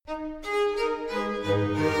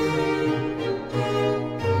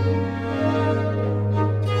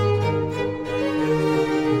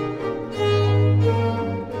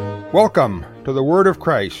Welcome to the Word of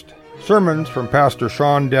Christ. Sermons from Pastor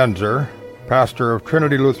Sean Denzer, pastor of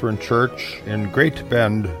Trinity Lutheran Church in Great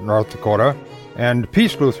Bend, North Dakota, and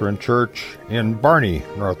Peace Lutheran Church in Barney,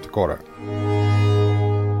 North Dakota.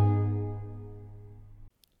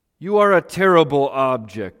 You are a terrible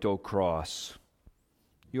object, O cross.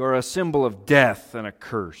 You are a symbol of death and a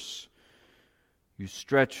curse. You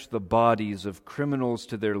stretch the bodies of criminals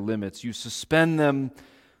to their limits. You suspend them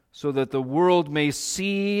so that the world may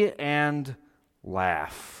see and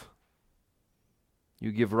laugh.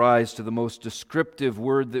 You give rise to the most descriptive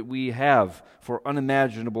word that we have for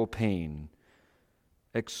unimaginable pain: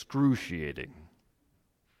 excruciating.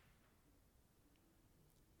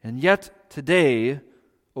 And yet today,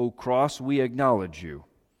 O cross, we acknowledge you.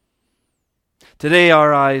 Today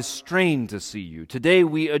our eyes strain to see you. Today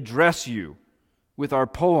we address you with our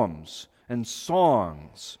poems and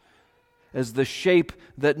songs as the shape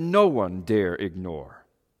that no one dare ignore.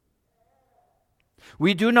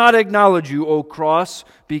 We do not acknowledge you, O cross,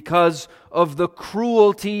 because of the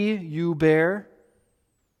cruelty you bear.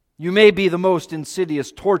 You may be the most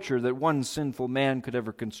insidious torture that one sinful man could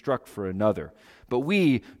ever construct for another, but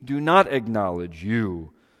we do not acknowledge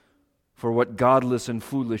you for what godless and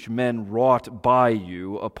foolish men wrought by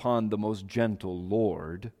you upon the most gentle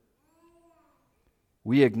Lord.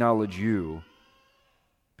 We acknowledge you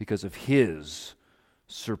because of His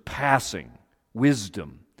surpassing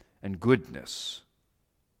wisdom and goodness.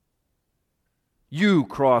 You,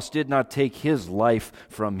 cross, did not take His life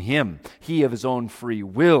from Him. He, of His own free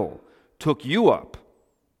will, took you up.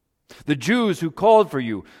 The Jews who called for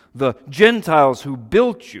you, the Gentiles who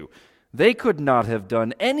built you, they could not have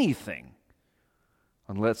done anything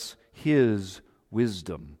unless His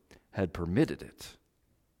wisdom had permitted it.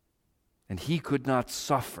 And He could not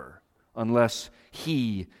suffer unless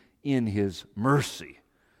He, in His mercy,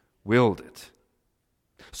 willed it.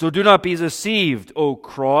 So do not be deceived, O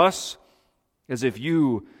cross, as if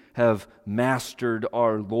you have mastered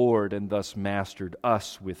our Lord and thus mastered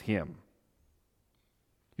us with Him.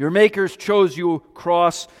 Your makers chose you,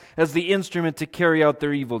 cross, as the instrument to carry out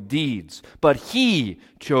their evil deeds, but He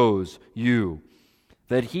chose you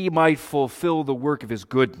that He might fulfill the work of His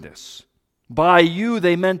goodness. By you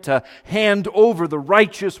they meant to hand over the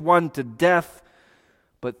righteous one to death,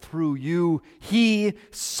 but through you He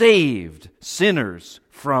saved sinners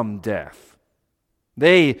from death.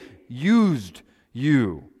 They used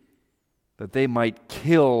you that they might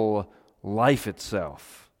kill life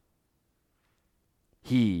itself.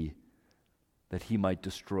 He, that He might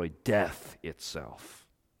destroy death itself.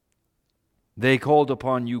 They called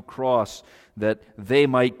upon you, cross, that they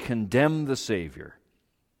might condemn the Savior.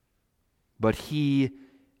 But He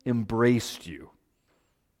embraced you,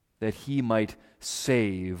 that He might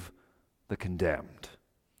save the condemned.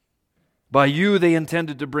 By you they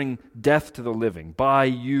intended to bring death to the living. By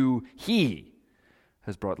you He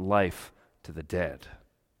has brought life to the dead.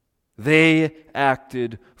 They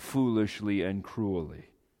acted foolishly and cruelly,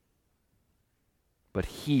 but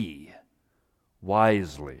He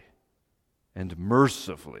wisely and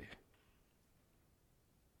mercifully.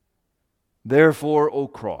 Therefore, O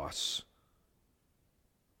cross,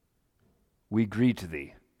 we greet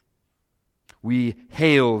Thee, we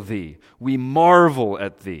hail Thee, we marvel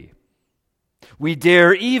at Thee. We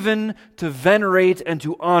dare even to venerate and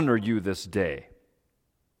to honor You this day.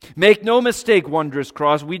 Make no mistake, wondrous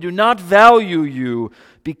cross, we do not value You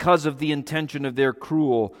because of the intention of their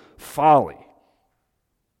cruel folly.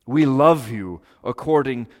 We love You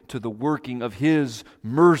according to the working of His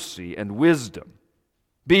mercy and wisdom.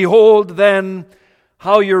 Behold, then,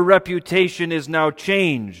 how Your reputation is now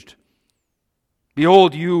changed.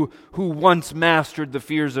 Behold, you who once mastered the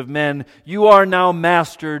fears of men, you are now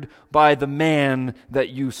mastered by the man that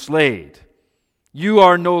you slayed. You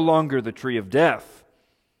are no longer the tree of death.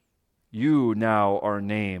 You now are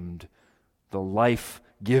named the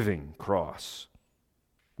life-giving cross.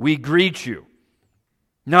 We greet you,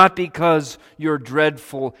 not because your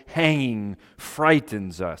dreadful hanging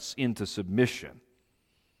frightens us into submission,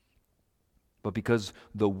 but because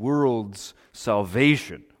the world's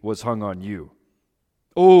salvation was hung on you.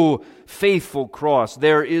 O faithful cross,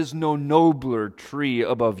 there is no nobler tree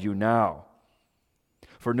above you now.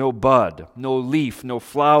 For no bud, no leaf, no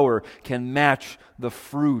flower can match the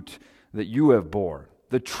fruit that you have borne,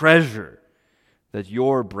 the treasure that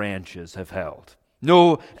your branches have held.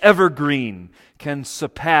 No evergreen can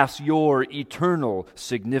surpass your eternal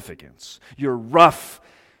significance. Your rough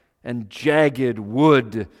and jagged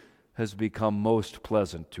wood has become most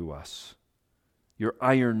pleasant to us. your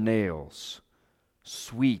iron nails,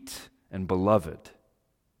 sweet and beloved.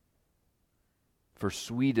 For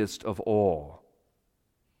sweetest of all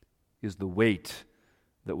is the weight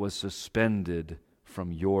that was suspended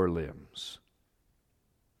from your limbs.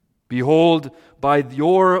 Behold, by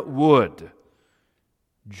your wood,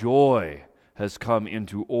 joy has come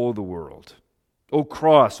into all the world. O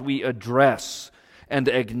cross, we address and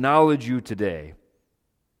acknowledge you today,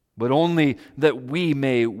 but only that we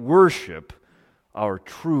may worship our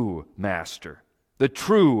true Master, the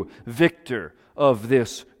true victor of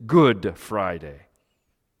this Good Friday.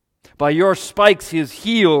 By your spikes his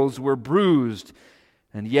heels were bruised,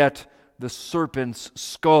 and yet the serpent's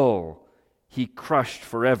skull he crushed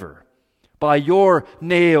forever. By your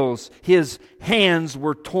nails his hands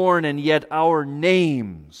were torn, and yet our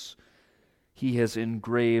names he has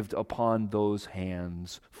engraved upon those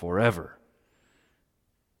hands forever.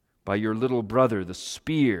 By your little brother, the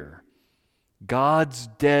spear, God's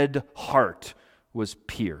dead heart was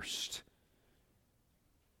pierced,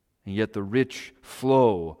 and yet the rich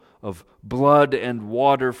flow of blood and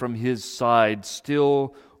water from his side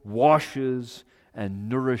still washes and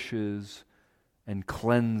nourishes and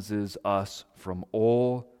cleanses us from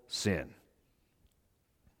all sin.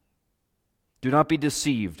 Do not be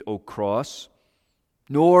deceived, O cross,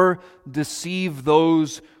 nor deceive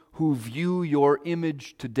those who view your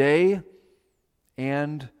image today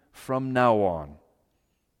and from now on.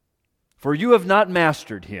 For you have not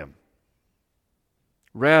mastered him.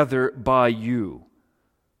 Rather, by you,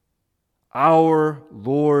 our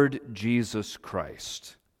Lord Jesus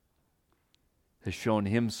Christ has shown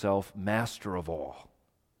himself master of all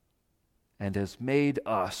and has made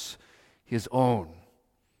us his own.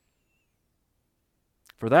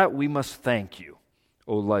 For that we must thank you,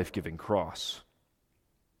 O life-giving cross.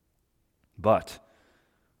 But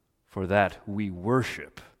for that we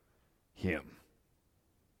worship him.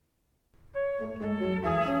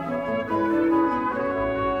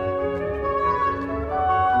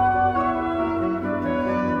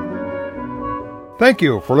 Thank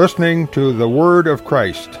you for listening to the Word of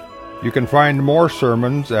Christ. You can find more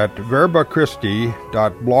sermons at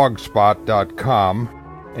verbachristi.blogspot.com,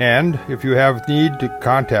 and if you have need to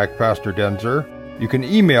contact Pastor Denzer, you can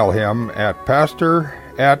email him at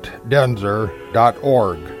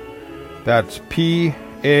pastor@denzer.org. That's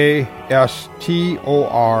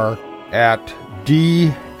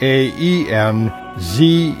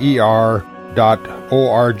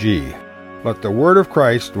pastor@denzer.org. Let the word of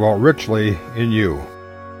Christ dwell richly in you.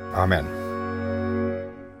 Amen.